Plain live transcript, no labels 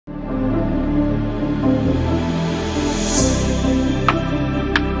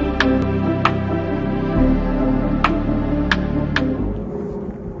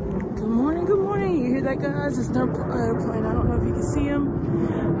airplane. I don't know if you can see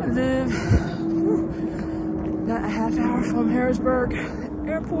them. I live about a half hour from Harrisburg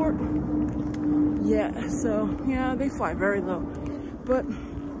Airport. Yeah, so yeah, they fly very low. But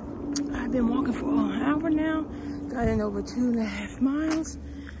I've been walking for an hour now. Got in over 2.5 miles,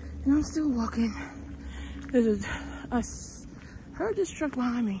 and I'm still walking. I heard this truck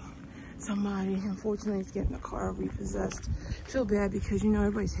behind me. Somebody, unfortunately, is getting a car repossessed. I feel bad because, you know,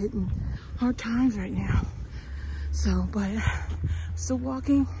 everybody's hitting hard times right now. So, but I'm still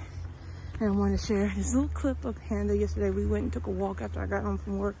walking, and I want to share this little clip of Hannah. Yesterday, we went and took a walk after I got home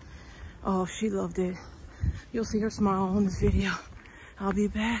from work. Oh, she loved it. You'll see her smile on this video. I'll be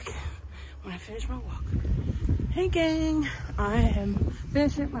back when I finish my walk. Hey, gang. I am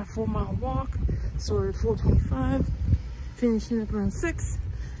finishing my 4-mile walk. Started at 4:25, finishing up around 6.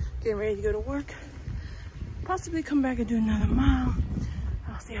 Getting ready to go to work. Possibly come back and do another mile.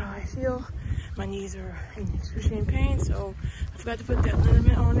 I'll see how I feel. My knees are in excruciating pain, so I forgot to put that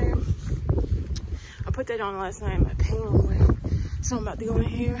liniment on there. I put that on last night. My pain went away. So I'm about to go in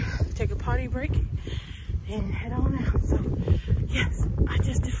here, take a potty break, and head on out. So yes, I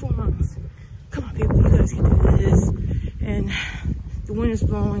just did 4 miles. Come on, people, you guys can do this. And the wind is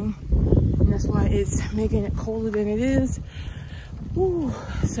blowing, and that's why it's making it colder than it is. Ooh,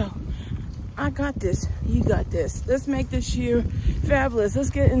 so I got this. You got this. Let's make this year fabulous. Let's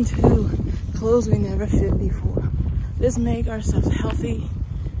get into clothes we never fit before. Let's make ourselves healthy,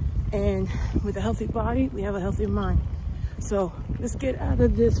 and with a healthy body, we have a healthy mind. So let's get out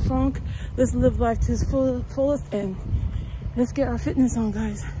of this funk. Let's live life to its fullest, and let's get our fitness on,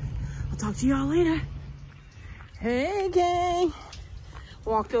 guys. I'll talk to y'all later. Hey, gang.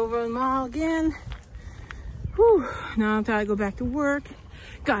 Walked over a mile again. Whew, now I'm tired to go back to work.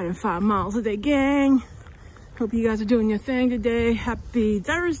 Got in 5 miles a day, gang. Hope you guys are doing your thing today. Happy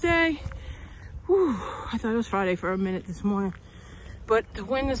Thursday. Whew, I thought it was Friday for a minute this morning. But the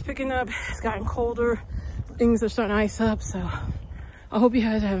wind is picking up. It's gotten colder. Things are starting to ice up. So I hope you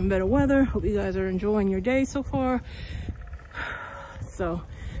guys are having better weather. Hope you guys are enjoying your day so far. So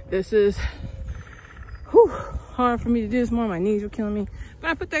this is hard for me to do this morning. My knees are killing me. But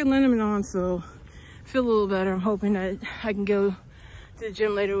I put that liniment on, so feel a little better. I'm hoping that I can go to the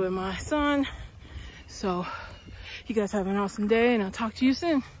gym later with my son. So you guys have an awesome day, and I'll talk to you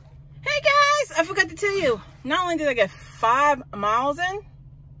soon. Hey guys, I forgot to tell you, not only did I get 5 miles in,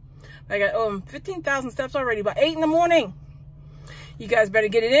 I got 15,000 steps already by 8 in the morning. You guys better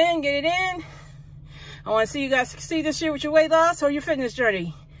get it in, get it in. I want to see you guys succeed this year with your weight loss or your fitness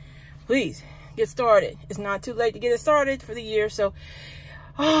journey. Please get started. It's not too late to get it started for the year. So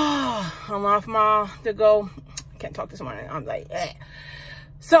I'm off to go. I can't talk this morning. I'm like, eh.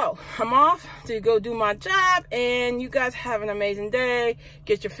 So I'm off to go do my job, and you guys have an amazing day.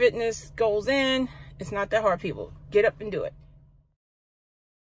 Get your fitness goals in. It's not that hard, people. Get up and do it.